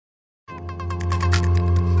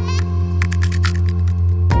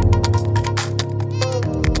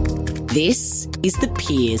This is the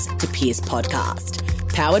Peers to Peers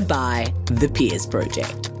podcast, powered by the Peers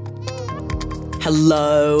Project.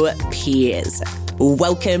 Hello, peers.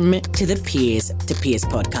 Welcome to the Peers to Peers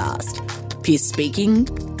podcast. Peers speaking,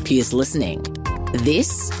 peers listening.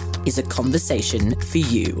 This is a conversation for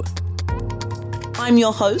you. I'm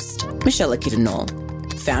your host, Michelle Kiddenall,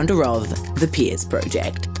 founder of the Peers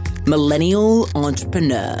Project, millennial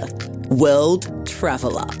entrepreneur, world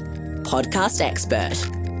traveller, podcast expert,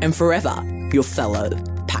 and forever your fellow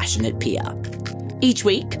passionate peer. Each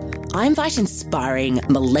week, I invite inspiring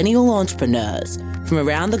millennial entrepreneurs from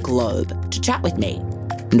around the globe to chat with me.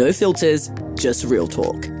 No filters, just real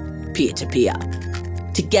talk, peer to peer.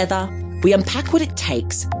 Together, we unpack what it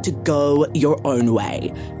takes to go your own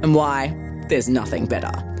way and why there's nothing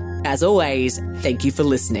better. As always, thank you for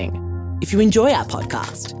listening. If you enjoy our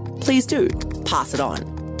podcast, please do pass it on.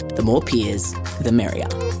 The more peers, the merrier.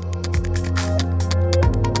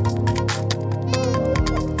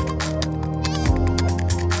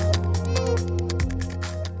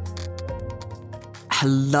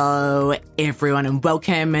 Hello, everyone, and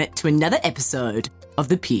welcome to another episode of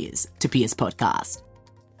the Peers to Peers podcast.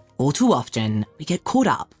 All too often, we get caught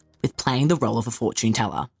up with playing the role of a fortune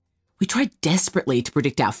teller. We try desperately to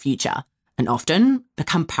predict our future and often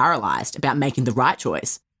become paralysed about making the right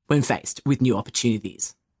choice when faced with new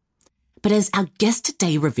opportunities. But as our guest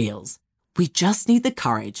today reveals, we just need the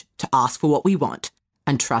courage to ask for what we want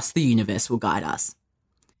and trust the universe will guide us.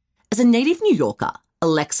 As a native New Yorker,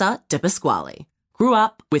 Alexa De Pasquale grew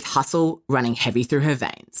up with hustle running heavy through her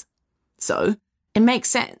veins. So it makes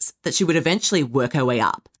sense that she would eventually work her way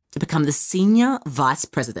up to become the Senior Vice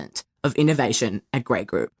President of Innovation at Grey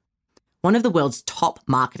Group, one of the world's top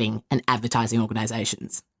marketing and advertising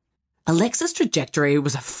organisations. Alexa's trajectory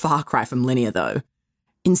was a far cry from linear, though.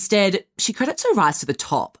 Instead, she credits her rise to the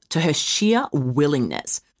top to her sheer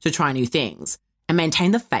willingness to try new things and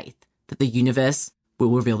maintain the faith that the universe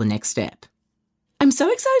will reveal the next step. I'm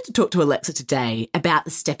so excited to talk to Alexa today about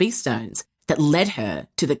the stepping stones that led her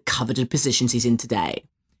to the coveted position she's in today,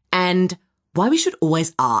 and why we should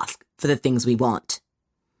always ask for the things we want.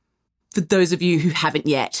 For those of you who haven't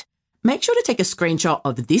yet, make sure to take a screenshot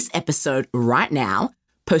of this episode right now,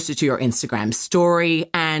 post it to your Instagram story,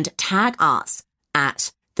 and tag us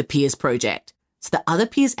at the Peers Project so that other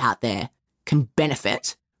peers out there can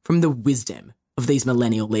benefit from the wisdom of these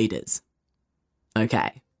millennial leaders.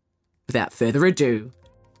 Okay. Without further ado,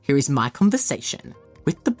 here is my conversation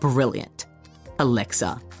with the brilliant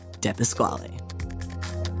Alexa De Pasquale.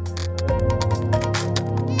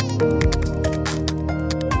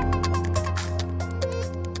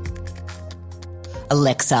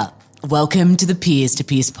 Alexa, welcome to the Peers to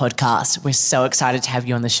Peers podcast. We're so excited to have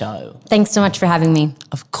you on the show. Thanks so much for having me.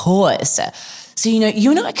 Of course. So, you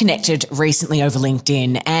and I connected recently over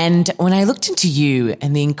LinkedIn, and when I looked into you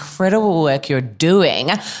and the incredible work you're doing,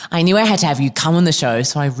 I knew I had to have you come on the show,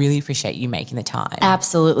 so I really appreciate you making the time.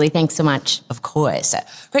 Absolutely. Thanks so much. Of course.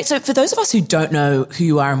 Great. So for those of us who don't know who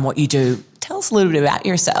you are and what you do, tell us a little bit about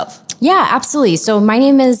yourself. Yeah, absolutely. So my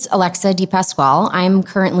name is Alexa De Pasquale. I'm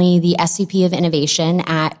currently the SVP of Innovation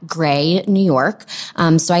at Grey, New York.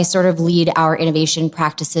 So I sort of lead our innovation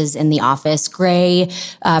practices in the office. Grey,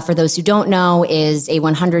 for those who don't know, is a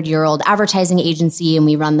 100-year-old advertising agency, and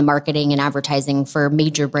we run the marketing and advertising for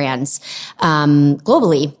major brands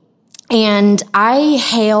globally. And I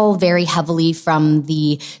hail very heavily from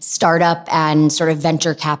the startup and sort of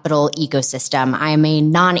venture capital ecosystem. I'm a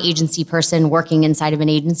non-agency person working inside of an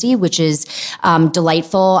agency, which is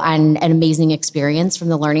delightful and an amazing experience from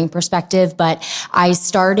the learning perspective. But I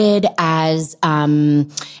started as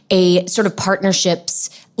a sort of partnerships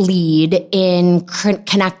lead in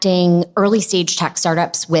connecting early stage tech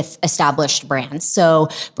startups with established brands. So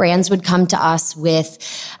brands would come to us with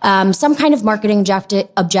some kind of marketing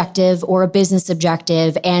objective or a business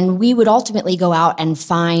objective, and we would ultimately go out and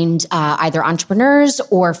find either entrepreneurs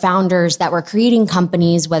or founders that were creating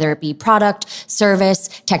companies, whether it be product, service,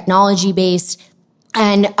 technology-based,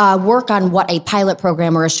 and work on what a pilot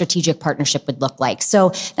program or a strategic partnership would look like.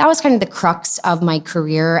 So that was kind of the crux of my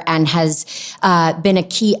career and has been a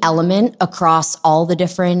key element across all the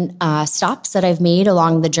different stops that I've made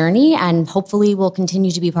along the journey, and hopefully will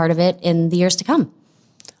continue to be part of it in the years to come.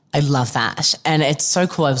 I love that. And it's so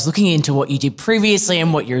cool. I was looking into what you did previously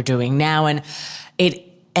and what you're doing now, and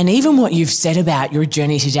even what you've said about your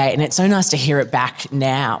journey today, and it's so nice to hear it back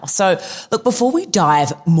now. So, look, before we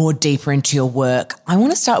dive more deeper into your work, I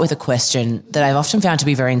want to start with a question that I've often found to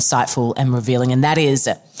be very insightful and revealing, and that is,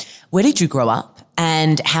 where did you grow up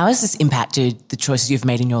And how has this impacted the choices you've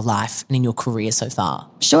made in your life and in your career so far?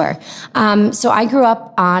 Sure. So I grew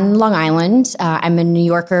up on Long Island. I'm a New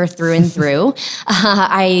Yorker through and through.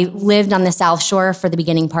 I lived on the South Shore for the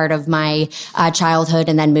beginning part of my childhood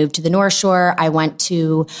and then moved to the North Shore. I went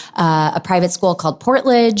to a private school called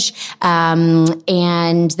Portledge.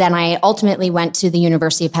 And then I ultimately went to the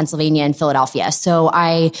University of Pennsylvania in Philadelphia. So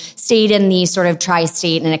I stayed in the sort of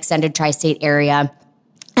tri-state and extended tri-state area.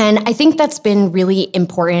 And I think that's been really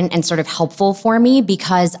important and sort of helpful for me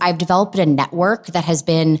because I've developed a network that has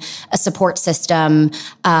been a support system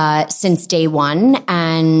since day one.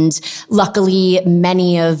 And luckily,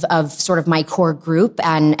 many of sort of my core group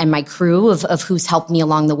and my crew of who's helped me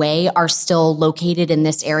along the way are still located in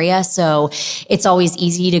this area. So it's always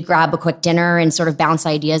easy to grab a quick dinner and sort of bounce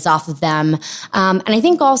ideas off of them. And I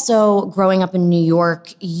think also growing up in New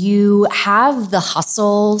York, you have the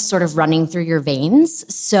hustle sort of running through your veins.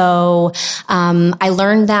 So I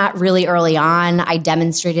learned that really early on. I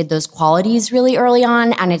demonstrated those qualities really early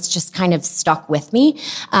on, and it's just kind of stuck with me.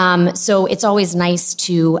 So it's always nice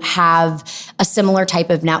to have a similar type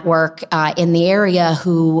of network in the area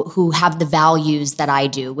who have the values that I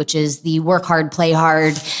do, which is the work hard, play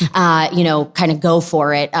hard, kind of go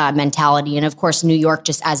for it mentality. And of course, New York,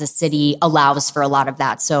 just as a city, allows for a lot of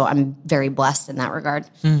that. So I'm very blessed in that regard.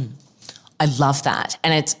 I love that.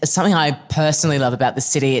 And it's something I personally love about the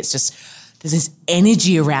city. It's just, there's this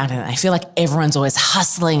energy around it. I feel like everyone's always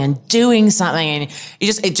hustling and doing something. And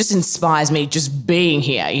it just inspires me just being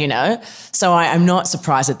here, you know? So I'm not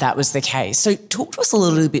surprised that was the case. So talk to us a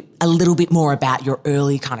little bit more about your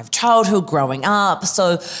early kind of childhood growing up.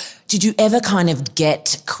 So did you ever kind of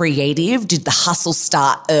get creative? Did the hustle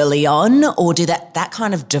start early on, or did that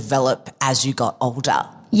kind of develop as you got older?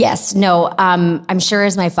 Yes, no, I'm sure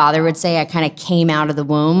as my father would say, I kind of came out of the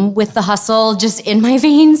womb with the hustle just in my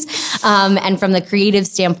veins. And from the creative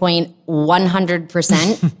standpoint,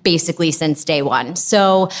 100% basically since day one.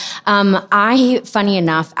 So I, funny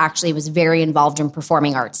enough, actually was very involved in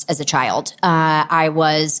performing arts as a child. I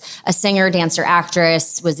was a singer, dancer,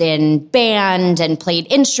 actress, was in band and played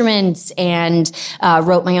instruments and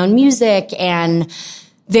wrote my own music and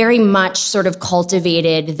very much sort of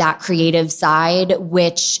cultivated that creative side,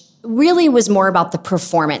 which really was more about the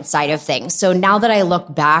performance side of things. So now that I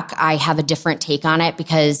look back, I have a different take on it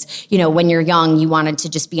because, when you're young, you wanted to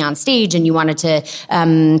just be on stage and you wanted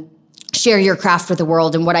to share your craft with the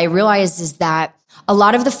world. And what I realized is that a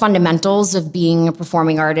lot of the fundamentals of being a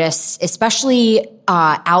performing artist, especially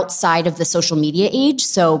outside of the social media age.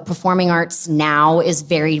 So performing arts now is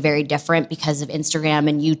very, very different because of Instagram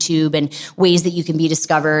and YouTube and ways that you can be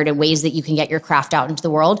discovered and ways that you can get your craft out into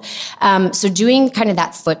the world. So doing kind of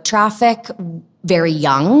that foot traffic very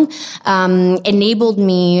young, enabled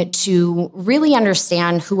me to really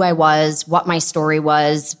understand who I was, what my story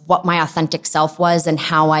was, what my authentic self was, and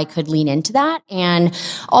how I could lean into that. And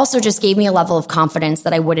also just gave me a level of confidence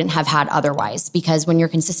that I wouldn't have had otherwise. Because when you're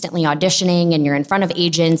consistently auditioning and you're in front of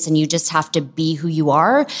agents and you just have to be who you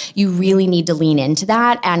are, you really need to lean into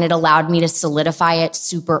that. And it allowed me to solidify it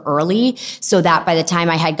super early so that by the time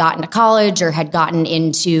I had gotten to college or had gotten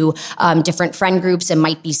into different friend groups and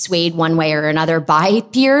might be swayed one way or another by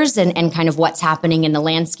peers and kind of what's happening in the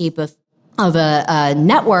landscape of a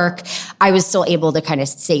network, I was still able to kind of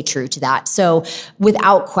stay true to that. So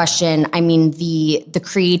without question, I mean, the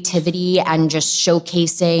creativity and just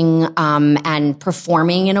showcasing and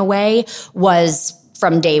performing in a way was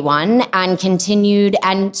from day one and continued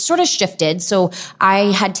and sort of shifted. So I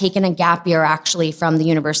had taken a gap year actually from the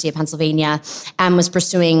University of Pennsylvania and was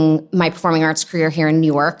pursuing my performing arts career here in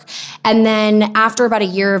New York. And then after about a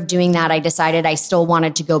year of doing that, I decided I still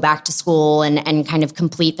wanted to go back to school and kind of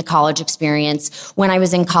complete the college experience. When I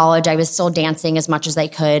was in college, I was still dancing as much as I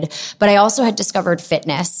could, but I also had discovered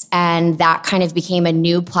fitness, and that kind of became a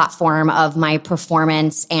new platform of my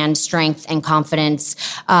performance and strength and confidence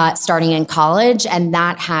starting in college. And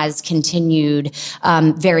that has continued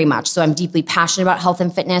very much. So I'm deeply passionate about health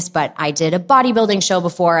and fitness, but I did a bodybuilding show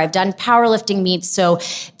before. I've done powerlifting meets. So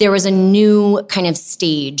there was a new kind of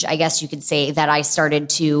stage, I guess you could say, that I started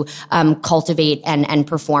to cultivate and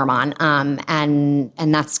perform on. And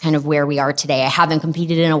that's kind of where we are today. I haven't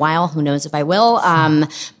competed in a while. Who knows if I will?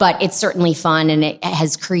 But it's certainly fun, and it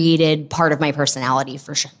has created part of my personality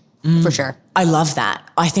for sure. For sure. I love that.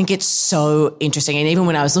 I think it's so interesting. And even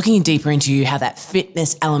when I was looking deeper into you, how that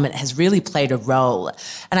fitness element has really played a role.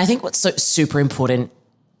 And I think what's so super important,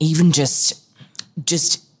 even just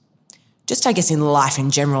I guess in life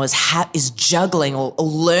in general, is juggling or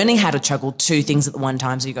learning how to juggle two things at the one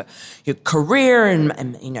time. So you got your career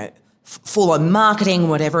and full on marketing,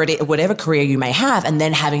 whatever career you may have, and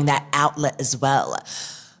then having that outlet as well.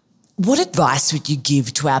 What advice would you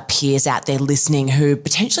give to our peers out there listening who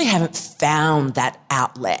potentially haven't found that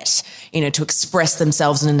outlet, to express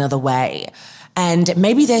themselves in another way? And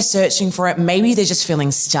maybe they're searching for it. Maybe they're just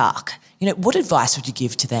feeling stuck. What advice would you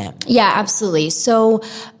give to them? Yeah, absolutely. So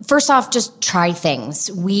first off, just try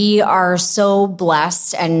things. We are so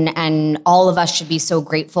blessed and all of us should be so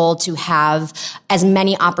grateful to have as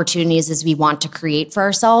many opportunities as we want to create for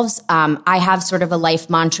ourselves. I have sort of a life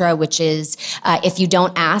mantra, which is if you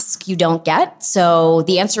don't ask, you don't get. So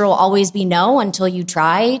the answer will always be no until you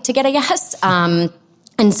try to get a yes.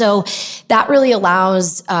 And so that really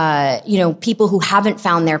allows, people who haven't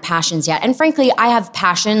found their passions yet. And frankly, I have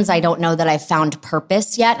passions. I don't know that I've found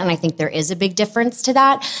purpose yet. And I think there is a big difference to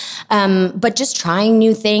that. But just trying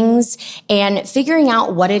new things and figuring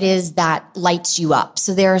out what it is that lights you up.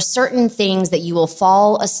 So there are certain things that you will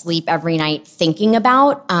fall asleep every night thinking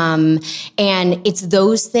about. And it's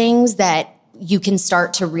those things that you can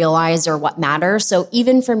start to realize are what matter. So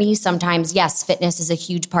even for me, sometimes, yes, fitness is a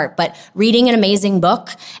huge part, but reading an amazing book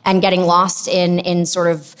and getting lost in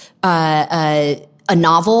sort of a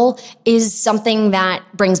novel is something that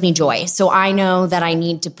brings me joy. So I know that I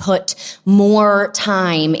need to put more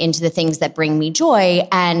time into the things that bring me joy.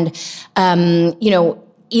 And,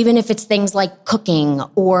 even if it's things like cooking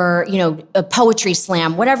or, a poetry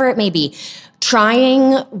slam, whatever it may be,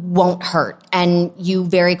 trying won't hurt. And you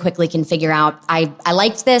very quickly can figure out, I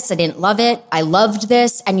liked this, I didn't love it, I loved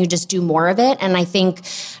this, and you just do more of it. And I think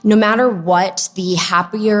no matter what, the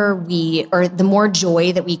happier the more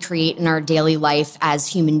joy that we create in our daily life as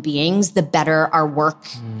human beings, the better our work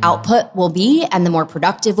output will be, and the more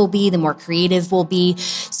productive we'll be, the more creative we'll be.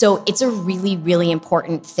 So it's a really, really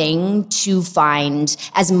important thing to find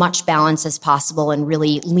as much balance as possible and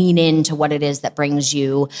really lean into what it is that brings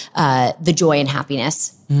you the joy and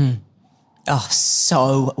happiness. Oh,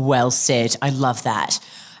 so well said. I love that.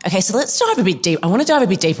 Okay, so let's dive a bit deep. I want to dive a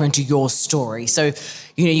bit deeper into your story. So,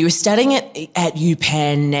 you were studying at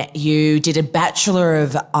UPenn. You did a Bachelor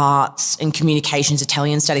of Arts in Communications,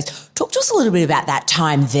 Italian Studies. Talk to us a little bit about that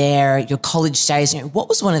time there, your college days. What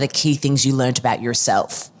was one of the key things you learned about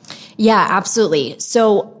yourself? Yeah, absolutely.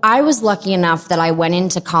 So I was lucky enough that I went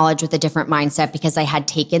into college with a different mindset because I had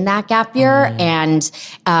taken that gap year. And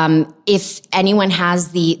if anyone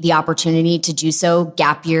has the opportunity to do so,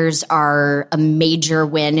 gap years are a major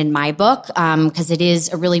win in my book because it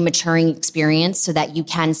is a really maturing experience so that you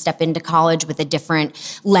can step into college with a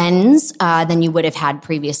different lens than you would have had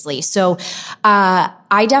previously. So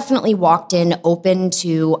I definitely walked in open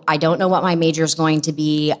to, I don't know what my major is going to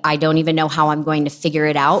be. I don't even know how I'm going to figure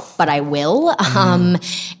it out, but I will.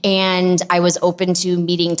 And I was open to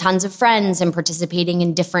meeting tons of friends and participating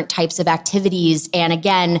in different types of activities. And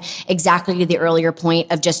again, exactly to the earlier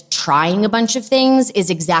point of just trying a bunch of things is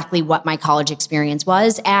exactly what my college experience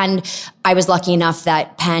was. And I was lucky enough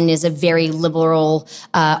that Penn is a very liberal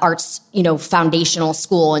arts, foundational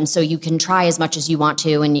school. And so you can try as much as you want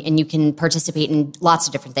to, and you can participate in lots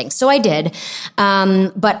of different things. So I did.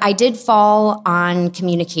 But I did fall on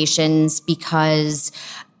communications because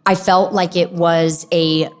I felt like it was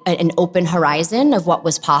an open horizon of what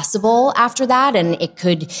was possible after that, and it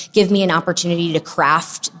could give me an opportunity to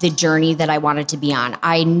craft the journey that I wanted to be on.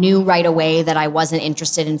 I knew right away that I wasn't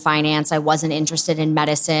interested in finance. I wasn't interested in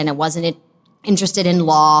medicine. I wasn't interested in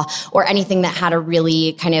law or anything that had a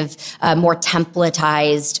really kind of more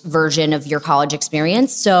templatized version of your college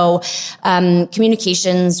experience. So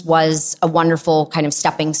communications was a wonderful kind of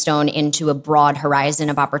stepping stone into a broad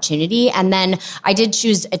horizon of opportunity. And then I did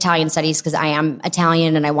choose Italian studies because I am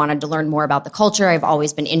Italian and I wanted to learn more about the culture. I've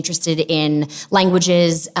always been interested in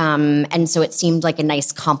languages. And so it seemed like a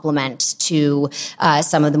nice complement to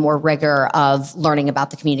some of the more rigor of learning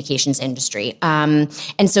about the communications industry. And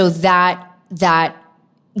so that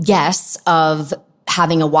guess of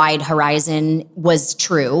having a wide horizon was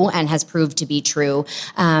true and has proved to be true,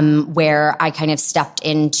 where I kind of stepped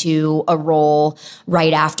into a role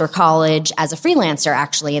right after college as a freelancer,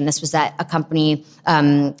 actually. And this was at a company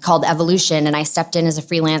called Evolution. And I stepped in as a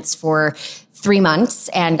freelance for 3 months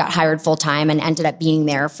and got hired full time and ended up being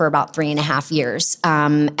there for about 3.5 years.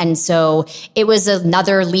 And so it was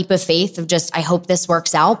another leap of faith of just, I hope this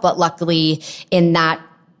works out. But luckily in that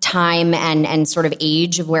time and sort of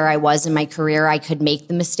age of where I was in my career, I could make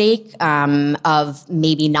the mistake of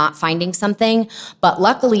maybe not finding something. But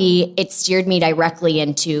luckily, it steered me directly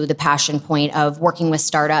into the passion point of working with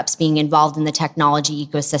startups, being involved in the technology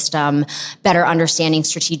ecosystem, better understanding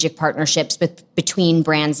strategic partnerships between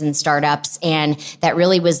brands and startups. And that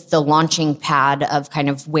really was the launching pad of kind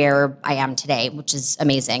of where I am today, which is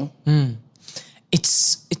amazing.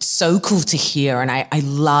 It's so cool to hear, and I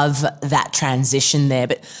love that transition there.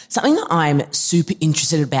 But something that I'm super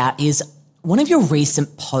interested about is one of your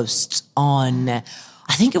recent posts on, I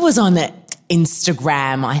think it was on the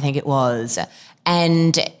Instagram,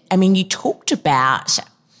 And I mean, you talked about,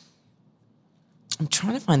 I'm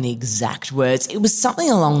trying to find the exact words. It was something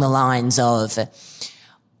along the lines of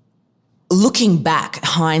looking back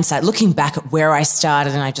at where I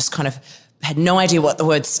started, and I just kind of had no idea what the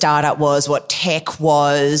word startup was, what tech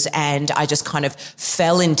was, and I just kind of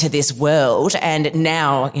fell into this world. And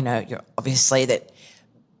now, you're obviously the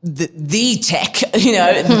tech,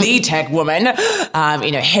 the tech woman,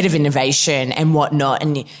 head of innovation and whatnot.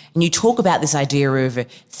 And you talk about this idea of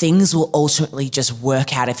things will ultimately just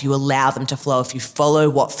work out if you allow them to flow, if you follow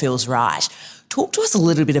what feels right. Talk to us a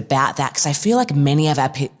little bit about that, because I feel like many of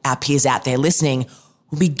our peers out there listening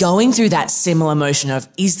will be going through that similar motion of,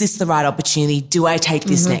 is this the right opportunity? Do I take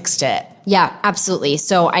this next step? Yeah, absolutely.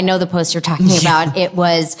 So I know the post you're talking about. It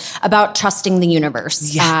was about trusting the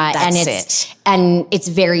universe. Yeah, that's it. And it's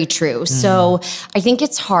very true. So I think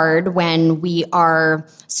it's hard when we are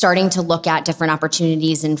starting to look at different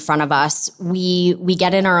opportunities in front of us. We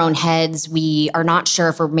get in our own heads. We are not sure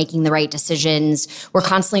if we're making the right decisions. We're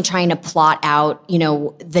constantly trying to plot out,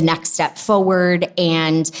 the next step forward,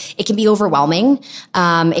 and it can be overwhelming.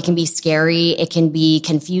 It can be scary. It can be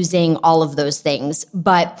confusing, all of those things.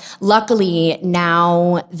 But luckily,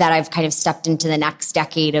 now that I've kind of stepped into the next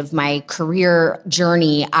decade of my career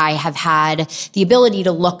journey, I have had the ability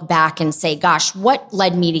to look back and say, gosh, what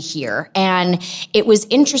led me to here? And it was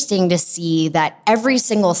interesting to see that every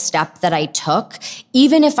single step that I took,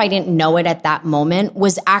 even if I didn't know it at that moment,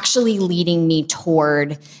 was actually leading me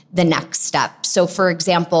toward the next step. So for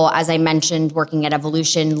example, as I mentioned, working at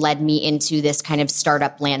Evolution led me into this kind of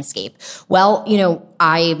startup landscape. Well,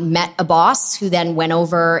 I met a boss who then went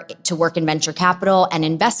over to work in venture capital and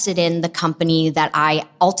invested in the company that I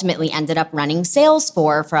ultimately ended up running sales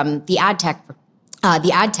for from the ad tech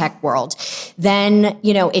world. Then,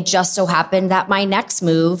 it just so happened that my next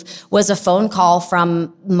move was a phone call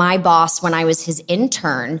from my boss when I was his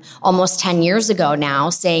intern almost 10 years ago now,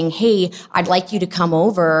 saying, hey, I'd like you to come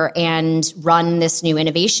over and run this new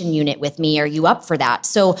innovation unit with me. Are you up for that?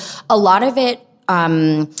 So a lot of it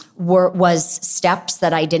was steps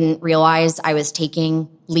that I didn't realize I was taking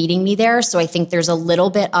leading me there. So I think there's a little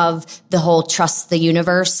bit of the whole trust the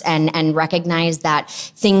universe and recognize that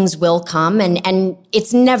things will come. And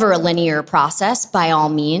it's never a linear process by all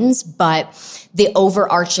means, but the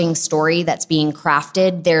overarching story that's being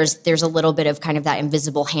crafted, there's a little bit of kind of that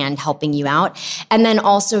invisible hand helping you out. And then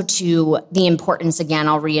also to the importance, again,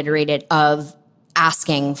 I'll reiterate it, of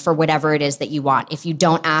asking for whatever it is that you want. If you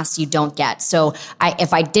don't ask, you don't get. So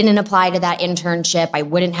if I didn't apply to that internship, I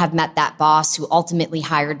wouldn't have met that boss who ultimately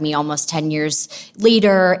hired me almost 10 years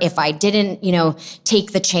later. If I didn't,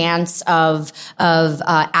 take the chance of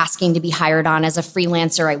asking to be hired on as a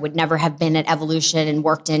freelancer, I would never have been at Evolution and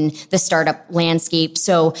worked in the startup landscape.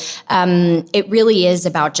 So it really is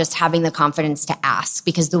about just having the confidence to ask,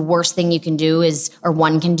 because the worst thing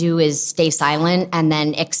one can do is stay silent and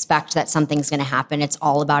then expect that something's going to happen. It's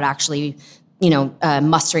all about actually,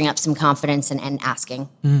 mustering up some confidence and asking.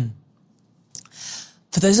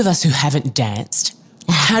 For those of us who haven't danced,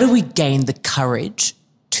 how do we gain the courage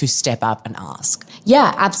to step up and ask?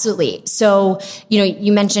 Yeah, absolutely. So,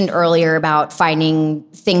 you mentioned earlier about finding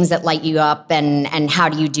things that light you up and how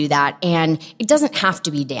do you do that? And it doesn't have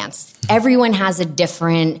to be dance. Everyone has a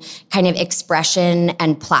different kind of expression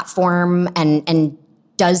and platform and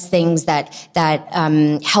does things that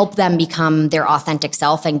help them become their authentic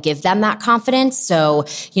self and give them that confidence. So,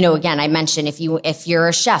 again, I mentioned if you're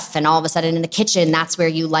a chef and all of a sudden in the kitchen, that's where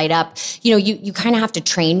you light up, you kind of have to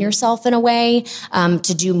train yourself in a way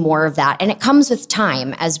to do more of that. And it comes with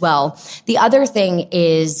time as well. The other thing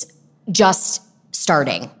is just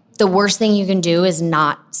starting. the worst thing you can do is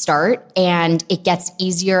not start, and it gets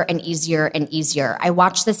easier and easier and easier. I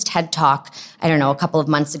watched this TED Talk, I don't know, a couple of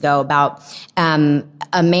months ago about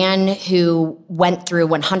a man who went through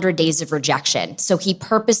 100 days of rejection. So he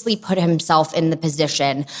purposely put himself in the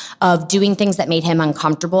position of doing things that made him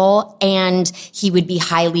uncomfortable, and he would be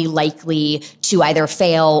highly likely to either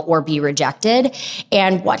fail or be rejected.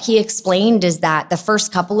 And what he explained is that the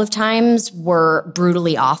first couple of times were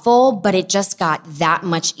brutally awful, but it just got that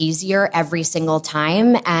much easier every single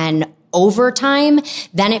time. And over time,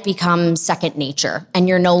 then it becomes second nature, and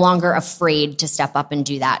you're no longer afraid to step up and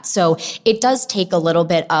do that. So it does take a little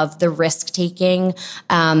bit of the risk taking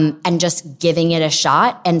and just giving it a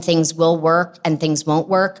shot, and things will work and things won't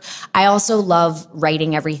work. I also love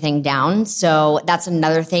writing everything down. So that's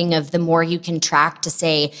another thing of the more you can track to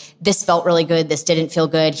say, this felt really good, this didn't feel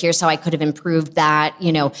good, here's how I could have improved that,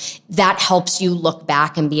 that helps you look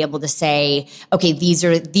back and be able to say, okay,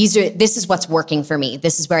 this is what's working for me.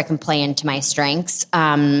 This is where I can play into my strengths.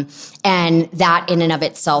 And that in and of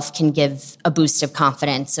itself can give a boost of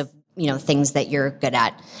confidence of, things that you're good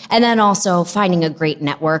at. And then also finding a great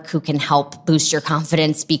network who can help boost your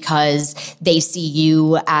confidence because they see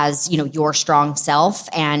you as, your strong self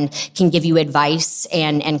and can give you advice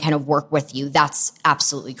and kind of work with you. That's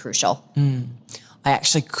absolutely crucial. I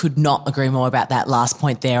actually could not agree more about that last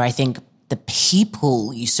point there. I think the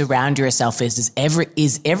people you surround yourself with is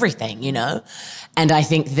everything, And I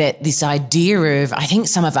think that this idea of, I think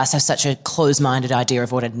some of us have such a closed-minded idea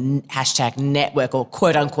of what a hashtag network or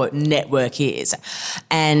quote unquote network is.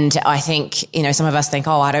 And I think, some of us think,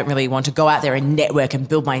 I don't really want to go out there and network and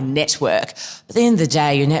build my network. But at the end of the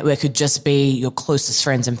day, your network could just be your closest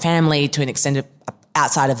friends and family, to an extent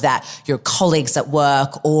outside of that, your colleagues at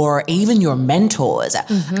work or even your mentors.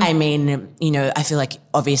 Mm-hmm. I mean, I feel like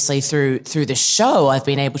obviously through the show, I've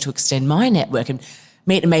been able to extend my network and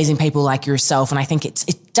meet amazing people like yourself. And I think it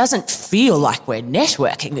doesn't feel like we're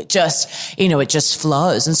networking. It just, it just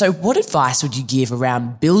flows. And so what advice would you give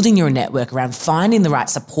around building your network, around finding the right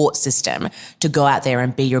support system to go out there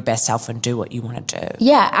and be your best self and do what you want to do?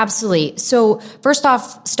 Yeah, absolutely. So first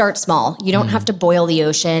off, start small. You don't have to boil the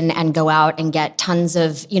ocean and go out and get tons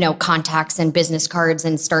of, contacts and business cards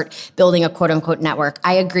and start building a quote unquote network.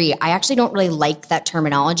 I agree. I actually don't really like that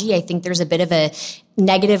terminology. I think there's a bit of a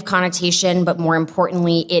negative connotation, but more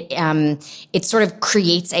importantly, it sort of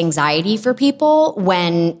creates anxiety for people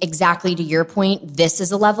when, exactly to your point, this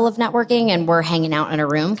is a level of networking and we're hanging out in a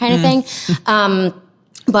room kind of thing.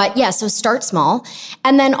 But yeah, so start small.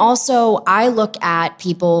 And then also I look at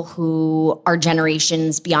people who are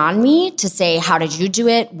generations beyond me to say, how did you do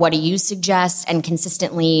it? What do you suggest? And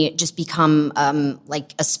consistently just become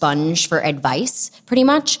like a sponge for advice, pretty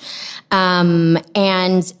much.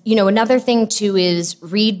 And, another thing too is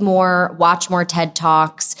read more, watch more TED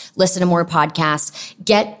Talks, listen to more podcasts,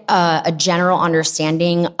 get a general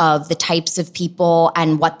understanding of the types of people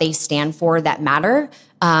and what they stand for that matter.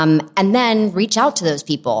 And then reach out to those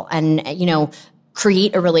people and,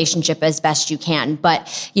 create a relationship as best you can. But,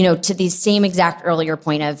 to the same exact earlier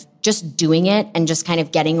point of just doing it and just kind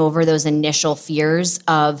of getting over those initial fears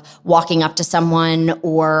of walking up to someone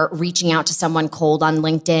or reaching out to someone cold on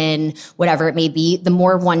LinkedIn, whatever it may be, the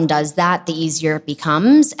more one does that, the easier it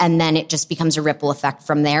becomes. And then it just becomes a ripple effect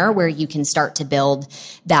from there where you can start to build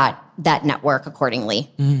that network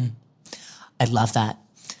accordingly. I love that.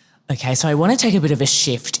 Okay, so I want to take a bit of a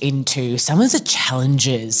shift into some of the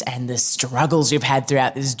challenges and the struggles you've had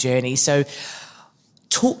throughout this journey. So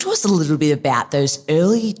talk to us a little bit about those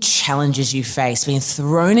early challenges you faced, being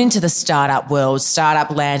thrown into the startup world,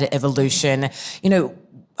 startup land evolution.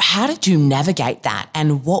 How did you navigate that,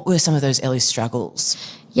 and what were some of those early struggles?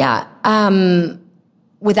 Yeah,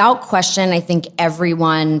 without question, I think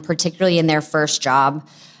everyone, particularly in their first job,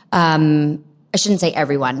 I shouldn't say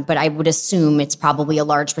everyone, but I would assume it's probably a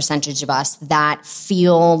large percentage of us that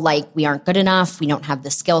feel like we aren't good enough, we don't have the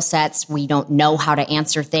skill sets, we don't know how to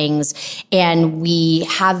answer things, and we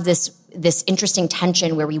have this interesting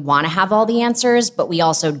tension where we want to have all the answers, but we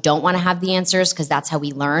also don't want to have the answers because that's how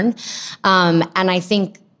we learn. And I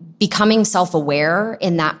think becoming self-aware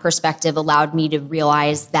in that perspective allowed me to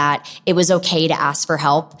realize that it was okay to ask for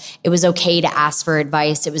help. It was okay to ask for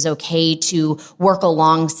advice. It was okay to work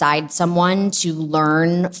alongside someone to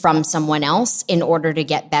learn from someone else in order to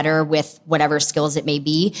get better with whatever skills it may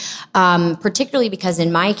be. Particularly because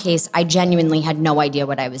in my case, I genuinely had no idea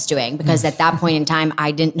what I was doing because at that point in time,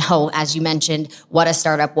 I didn't know, as you mentioned, what a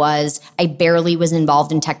startup was. I barely was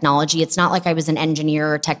involved in technology. It's not like I was an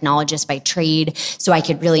engineer or technologist by trade, so I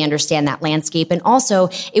could really understand that landscape. And also,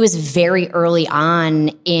 it was very early on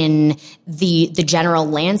in the general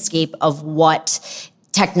landscape of what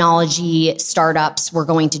technology startups were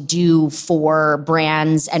going to do for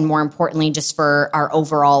brands and, more importantly, just for our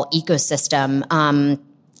overall ecosystem.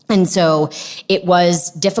 And so it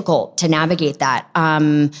was difficult to navigate that.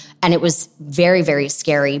 And it was very, very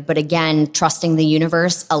scary. But again, trusting the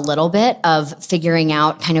universe a little bit of figuring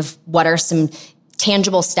out kind of what are some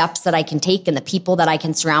tangible steps that I can take and the people that I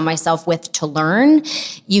can surround myself with to learn,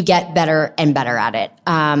 you get better and better at it.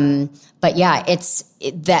 But yeah,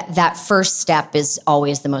 that first step is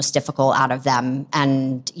always the most difficult out of them.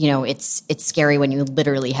 And, it's scary when you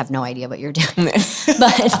literally have no idea what you're doing.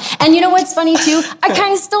 And you know what's funny too? I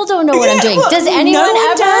kind of still don't know what I'm doing. Does anyone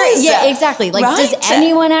ever? Does. Yeah, exactly. Like, right? Does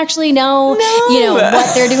anyone actually know,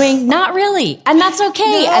 what they're doing? Not really. And that's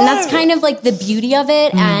okay. No. And that's kind of like the beauty of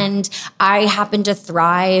it. And I happen to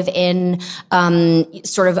thrive in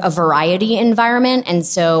sort of a variety environment. And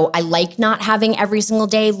so I like not having every single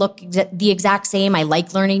day look the exact same. I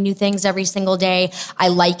like learning new things every single day. I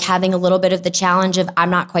like having a little bit of the challenge of I'm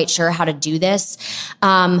not quite sure how to do this.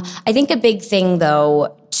 I think a big thing,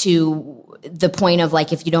 though, to the point of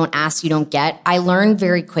like, if you don't ask, you don't get, I learned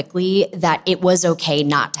very quickly that it was okay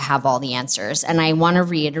not to have all the answers. And I want to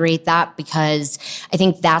reiterate that because I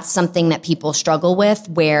think that's something that people struggle with,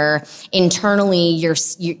 where internally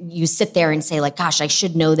you sit there and say like, gosh, I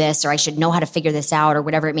should know this, or I should know how to figure this out, or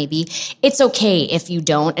whatever it may be. It's okay if you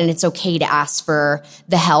don't, and it's okay to ask for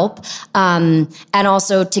the help. And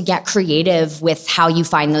also to get creative with how you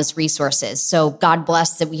find those resources. So God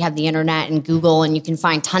bless that we have the internet and Google, and you can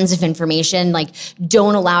find tons of information. Like,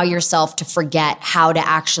 don't allow yourself to forget how to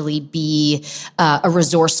actually be a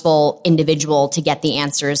resourceful individual to get the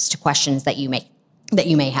answers to questions that you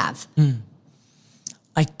may have.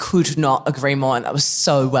 I could not agree more. And that was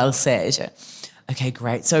so well said. Okay,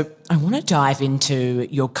 great. So I want to dive into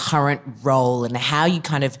your current role and how you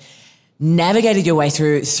kind of navigated your way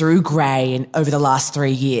through Grey and over the last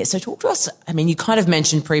 3 years. So talk to us. I mean, you kind of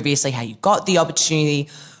mentioned previously how you got the opportunity.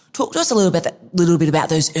 Talk to us a little bit about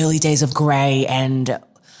those early days of Grey and,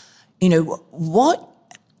 what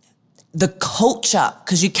the culture,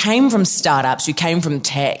 because you came from startups, you came from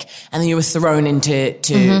tech, and then you were thrown into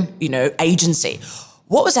agency.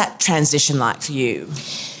 What was that transition like for you?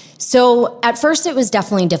 So at first it was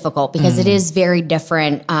definitely difficult because it is very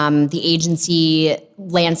different. The agency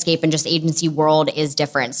landscape and just agency world is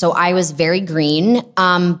different. So I was very green,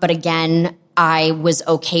 but again, I was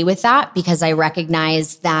okay with that because I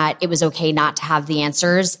recognized that it was okay not to have the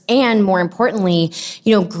answers. And more importantly,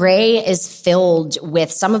 Grey is filled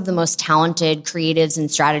with some of the most talented creatives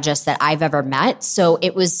and strategists that I've ever met. So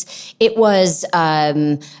it was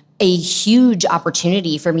a huge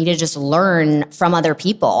opportunity for me to just learn from other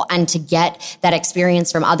people and to get that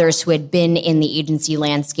experience from others who had been in the agency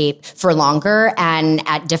landscape for longer and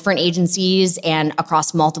at different agencies and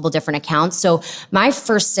across multiple different accounts. So my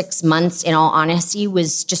first 6 months, in all honesty,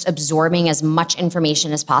 was just absorbing as much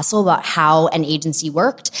information as possible about how an agency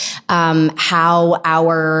worked, how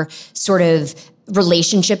our sort of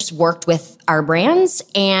relationships worked with our brands,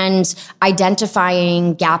 and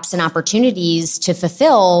identifying gaps and opportunities to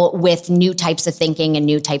fulfill with new types of thinking and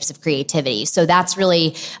new types of creativity. So that's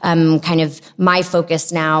really kind of my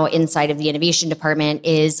focus now inside of the innovation department,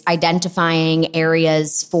 is identifying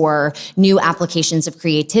areas for new applications of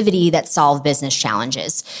creativity that solve business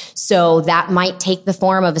challenges. So that might take the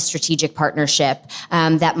form of a strategic partnership.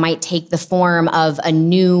 That might take the form of a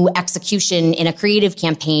new execution in a creative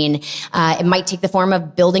campaign. It might take the form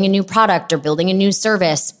of building a new product or building a new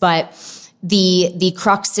service, but the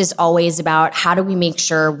crux is always about how do we make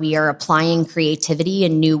sure we are applying creativity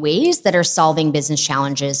in new ways that are solving business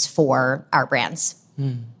challenges for our brands.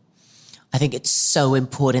 I think it's so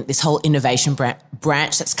important, this whole innovation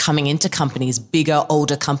branch that's coming into companies, bigger,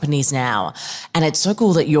 older companies now. And it's so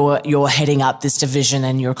cool that you're heading up this division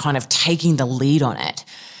and you're kind of taking the lead on it.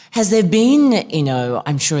 Has there been,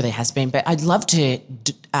 I'm sure there has been, but I'd love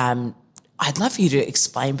for you to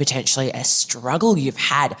explain potentially a struggle you've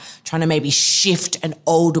had trying to maybe shift an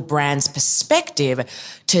older brand's perspective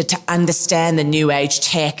to understand the new age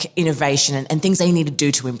tech innovation and things they need to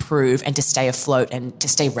do to improve and to stay afloat and to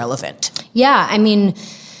stay relevant. Yeah, I mean,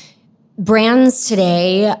 brands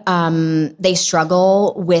today, they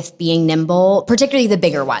struggle with being nimble, particularly the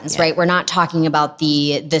bigger ones, right? We're not talking about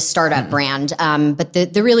the startup brand, but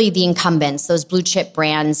the incumbents, those blue chip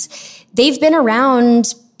brands, they've been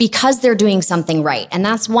around because they're doing something right. And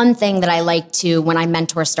that's one thing that I like to, when I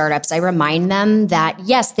mentor startups, I remind them that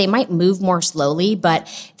yes, they might move more slowly, but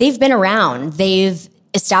they've been around. They've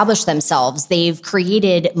established themselves. They've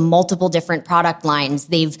created multiple different product lines.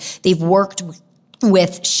 They've worked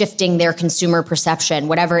with shifting their consumer perception,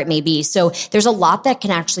 whatever it may be. So there's a lot that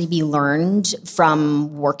can actually be learned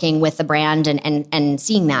from working with the brand and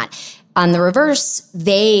seeing that. On the reverse,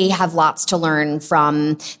 they have lots to learn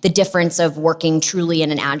from the difference of working truly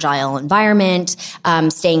in an agile environment,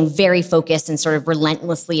 staying very focused and sort of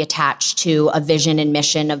relentlessly attached to a vision and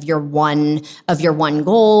mission of your one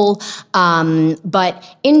goal.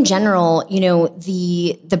 But in general,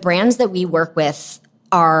 the brands that we work with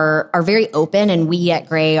are very open, and we at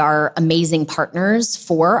Grey are amazing partners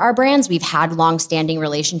for our brands. We've had long-standing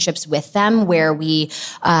relationships with them where we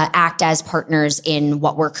act as partners in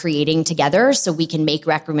what we're creating together, so we can make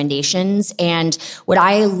recommendations. And what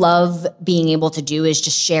I love being able to do is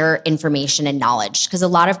just share information and knowledge, because a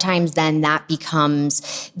lot of times then that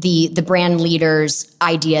becomes the brand leader's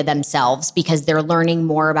idea themselves, because they're learning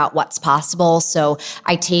more about what's possible. So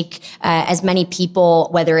I take as many people,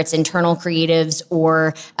 whether it's internal creatives or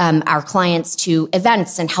our clients, to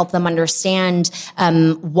events and help them understand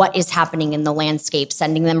what is happening in the landscape,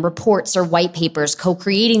 sending them reports or white papers,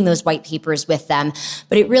 co-creating those white papers with them.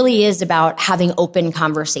 But it really is about having open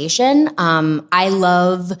conversation. I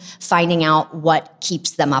love finding out what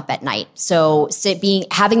keeps them up at night. So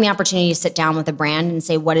having the opportunity to sit down with a brand and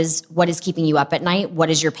say, what is keeping you up at night? What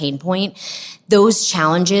is your pain point? Those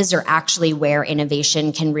challenges are actually where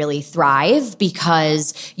innovation can really thrive,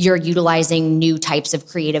 because you're utilizing new types of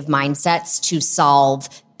creative mindsets to solve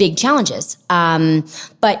big challenges.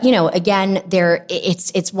 But again,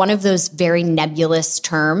 it's one of those very nebulous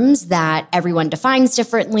terms that everyone defines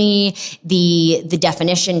differently. The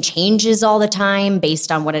definition changes all the time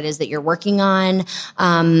based on what it is that you're working on.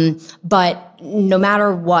 But no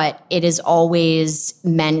matter what, it is always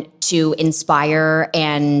meant to inspire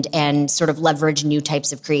and sort of leverage new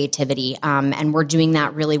types of creativity. And we're doing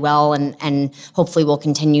that really well, and hopefully we'll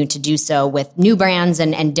continue to do so with new brands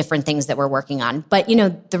and different things that we're working on. But,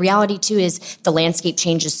 the reality too is the landscape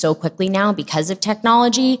changes so quickly now because of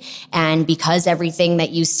technology, and because everything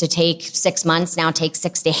that used to take 6 months now takes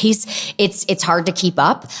 6 days. It's hard to keep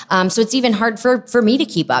up. So it's even hard for me to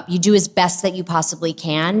keep up. You do as best that you possibly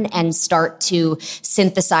can and start to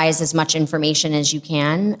synthesize as much information as you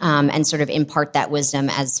can, and sort of impart that wisdom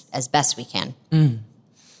as best we can.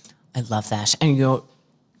 I love that. And you're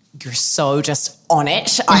so just on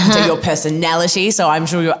it. I can tell your personality, so I'm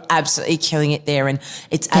sure you're absolutely killing it there. And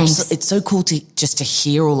it's so cool to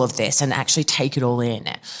hear all of this and actually take it all in.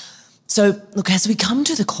 So look, as we come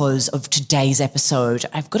to the close of today's episode,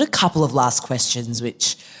 I've got a couple of last questions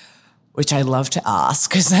which I love to ask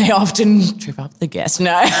because they often trip up the guest.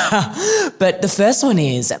 No. But the first one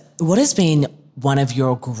is, what has been one of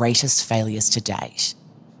your greatest failures to date?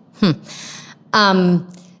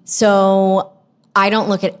 So I don't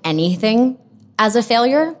look at anything as a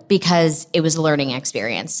failure because it was a learning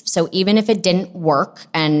experience. So even if it didn't work,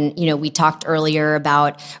 and, we talked earlier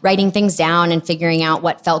about writing things down and figuring out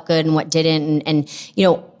what felt good and what didn't. And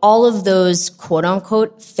all of those quote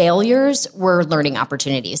unquote failures were learning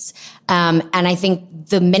opportunities. And I think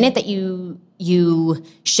the minute that you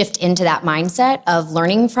shift into that mindset of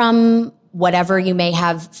learning from whatever you may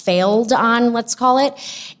have failed on, let's call it,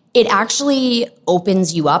 it actually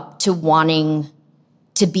opens you up to wanting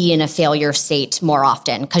to be in a failure state more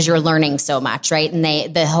often because you're learning so much, right? And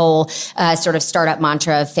the whole sort of startup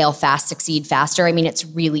mantra of fail fast, succeed faster, I mean, it's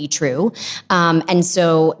really true. And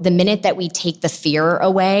so the minute that we take the fear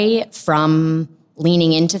away from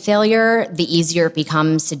leaning into failure, the easier it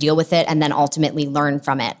becomes to deal with it and then ultimately learn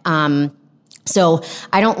from it. So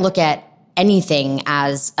I don't look at anything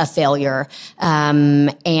as a failure.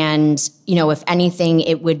 And, if anything,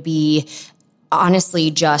 it would be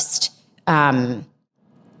honestly just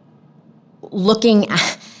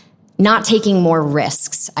not taking more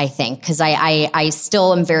risks, I think, because I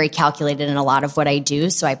still am very calculated in a lot of what I do,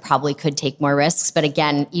 so I probably could take more risks. But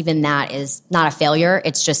again, even that is not a failure.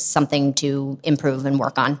 It's just something to improve and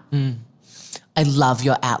work on. I love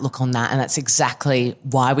your outlook on that, and that's exactly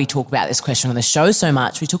why we talk about this question on the show so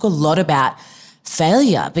much. We talk a lot about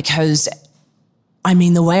failure because,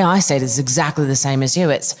 the way I say it is exactly the same as you.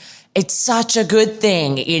 It's such a good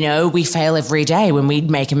thing. We fail every day when we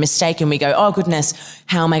make a mistake and we go, oh goodness,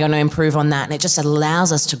 how am I going to improve on that? And it just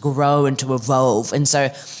allows us to grow and to evolve. And so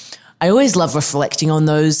I always love reflecting on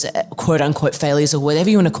those quote unquote failures, or whatever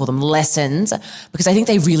you want to call them, lessons, because I think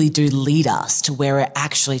they really do lead us to where we're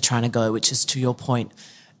actually trying to go, which is to your point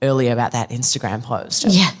earlier about that Instagram post.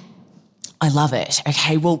 Yeah. I love it.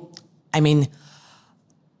 Okay. Well,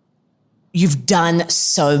 you've done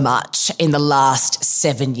so much in the last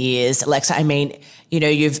 7 years, Alexa.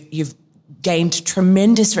 You've gained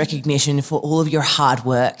tremendous recognition for all of your hard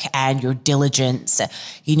work and your diligence.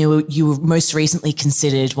 You know, you were most recently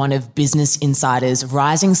considered one of Business Insider's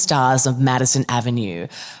Rising Stars of Madison Avenue,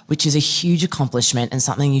 which is a huge accomplishment and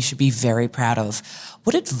something you should be very proud of.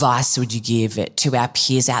 What advice would you give to our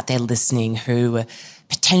peers out there listening who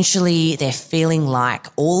potentially they're feeling like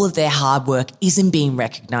all of their hard work isn't being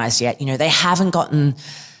recognized yet? You know, they haven't gotten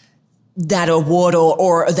that award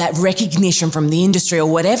or that recognition from the industry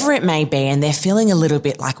or whatever it may be, and they're feeling a little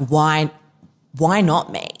bit like, why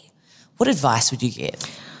not me? What advice would you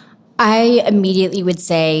give? I immediately would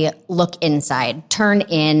say, look inside, turn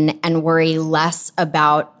in, and worry less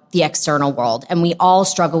about the external world. And we all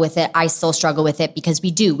struggle with it. I still struggle with it because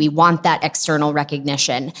we want that external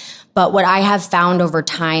recognition. But what I have found over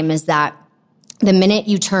time is that the minute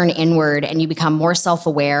you turn inward and you become more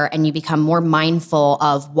self-aware and you become more mindful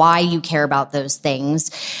of why you care about those things,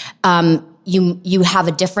 you have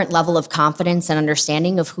a different level of confidence and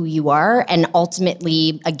understanding of who you are. And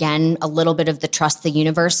ultimately, again, a little bit of the trust the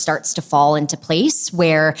universe starts to fall into place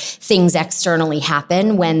where things externally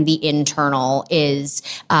happen when the internal is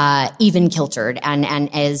even kiltered and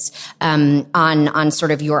is on sort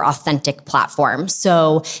of your authentic platform.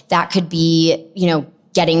 So that could be, you know,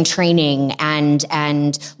 getting training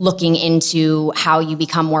and looking into how you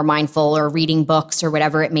become more mindful or reading books or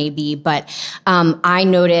whatever it may be. But I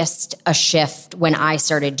noticed a shift when I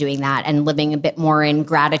started doing that and living a bit more in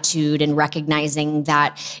gratitude and recognizing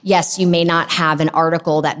that, yes, you may not have an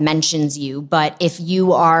article that mentions you, but if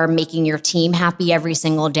you are making your team happy every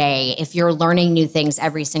single day, if you're learning new things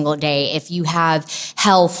every single day, if you have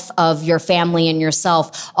health of your family and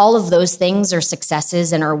yourself, all of those things are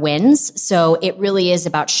successes and are wins. So it really is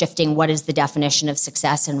about shifting what is the definition of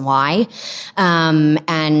success and why.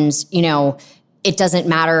 And, you know, it doesn't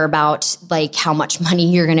matter about like how much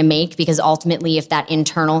money you're going to make, because ultimately if that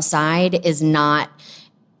internal side is not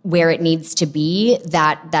where it needs to be,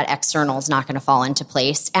 that external is not going to fall into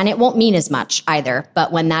place. And it won't mean as much either.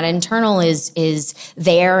 But when that internal is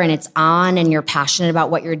there and it's on and you're passionate about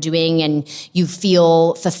what you're doing and you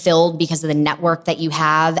feel fulfilled because of the network that you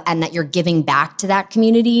have and that you're giving back to that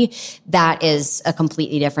community, that is a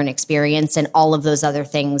completely different experience. And all of those other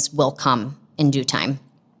things will come in due time.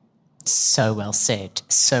 So well said.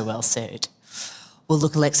 So well said. Well,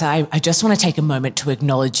 look, Alexa, I just want to take a moment to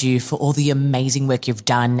acknowledge you for all the amazing work you've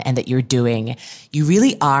done and that you're doing. You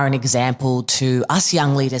really are an example to us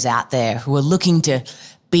young leaders out there who are looking to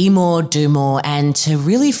be more, do more, and to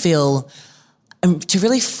really find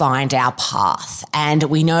our path. And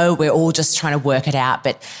we know we're all just trying to work it out,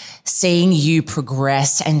 but seeing you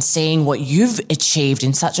progress and seeing what you've achieved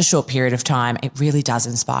in such a short period of time, it really does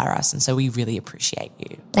inspire us. And so we really appreciate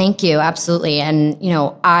you. Thank you. Absolutely. And, you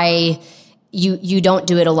know, You don't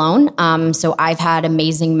do it alone. So I've had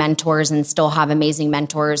amazing mentors and still have amazing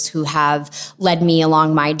mentors who have led me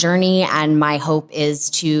along my journey. And my hope is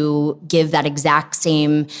to give that exact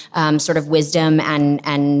same sort of wisdom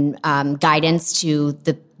and guidance to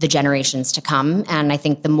the generations to come. And I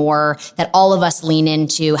think the more that all of us lean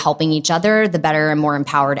into helping each other, the better and more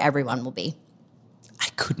empowered everyone will be. I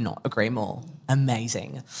could not agree more.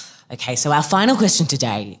 Amazing. Okay, so our final question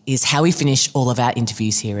today is how we finish all of our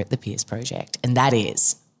interviews here at the Peers Project, and that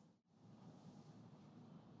is,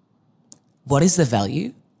 what is the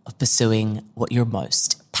value of pursuing what you're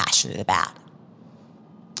most passionate about?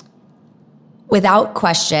 Without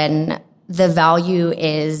question, the value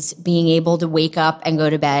is being able to wake up and go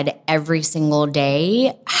to bed every single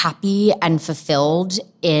day happy and fulfilled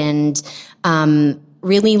and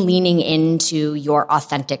really leaning into your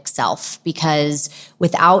authentic self, because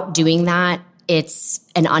without doing that, it's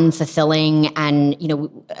an unfulfilling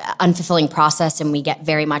process, and we get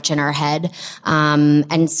very much in our head.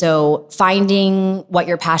 And so finding what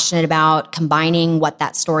you're passionate about, combining what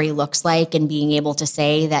that story looks like, and being able to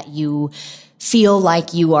say that you feel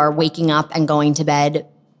like you are waking up and going to bed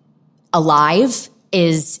alive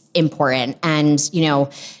is important. And, you know,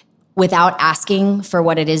 without asking for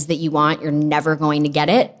what it is that you want, you're never going to get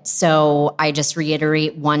it. So I just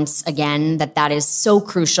reiterate once again that is so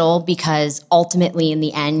crucial, because ultimately in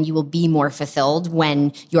the end, you will be more fulfilled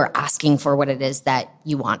when you're asking for what it is that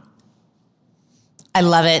you want. I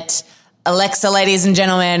love it. Alexa, ladies and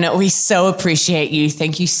gentlemen, we so appreciate you.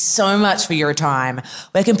 Thank you so much for your time.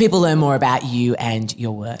 Where can people learn more about you and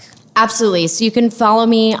your work? Absolutely. So you can follow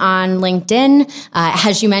me on LinkedIn.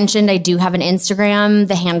 As you mentioned, I do have an Instagram.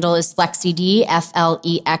 The handle is FlexyD,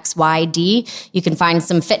 FLEXYD. You can find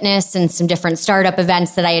some fitness and some different startup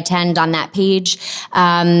events that I attend on that page.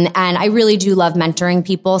 And I really do love mentoring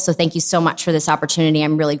people. So thank you so much for this opportunity.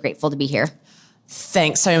 I'm really grateful to be here.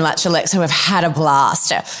 Thanks so much, Alexa. We've had a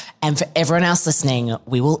blast. And for everyone else listening,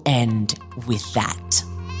 we will end with that.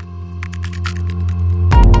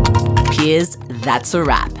 Peers, that's a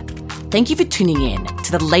wrap. Thank you for tuning in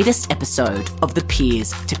to the latest episode of the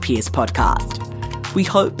Peers to Peers podcast. We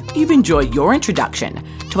hope you've enjoyed your introduction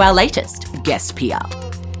to our latest guest peer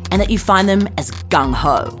and that you find them as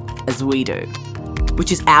gung-ho as we do,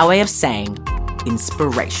 which is our way of saying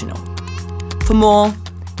inspirational. For more,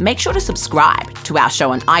 make sure to subscribe to our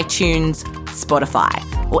show on iTunes, Spotify,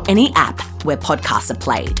 or any app where podcasts are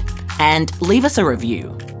played, and leave us a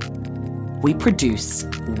review. We produce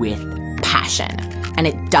with passion, and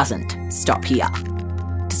it doesn't stop here.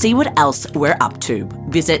 To see what else we're up to,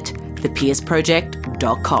 visit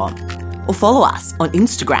thepeersproject.com or follow us on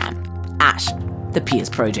Instagram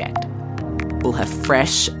 @thepeersproject. We'll have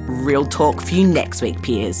fresh, real talk for you next week,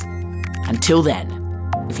 peers. Until then,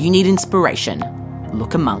 if you need inspiration,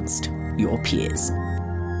 look amongst your peers.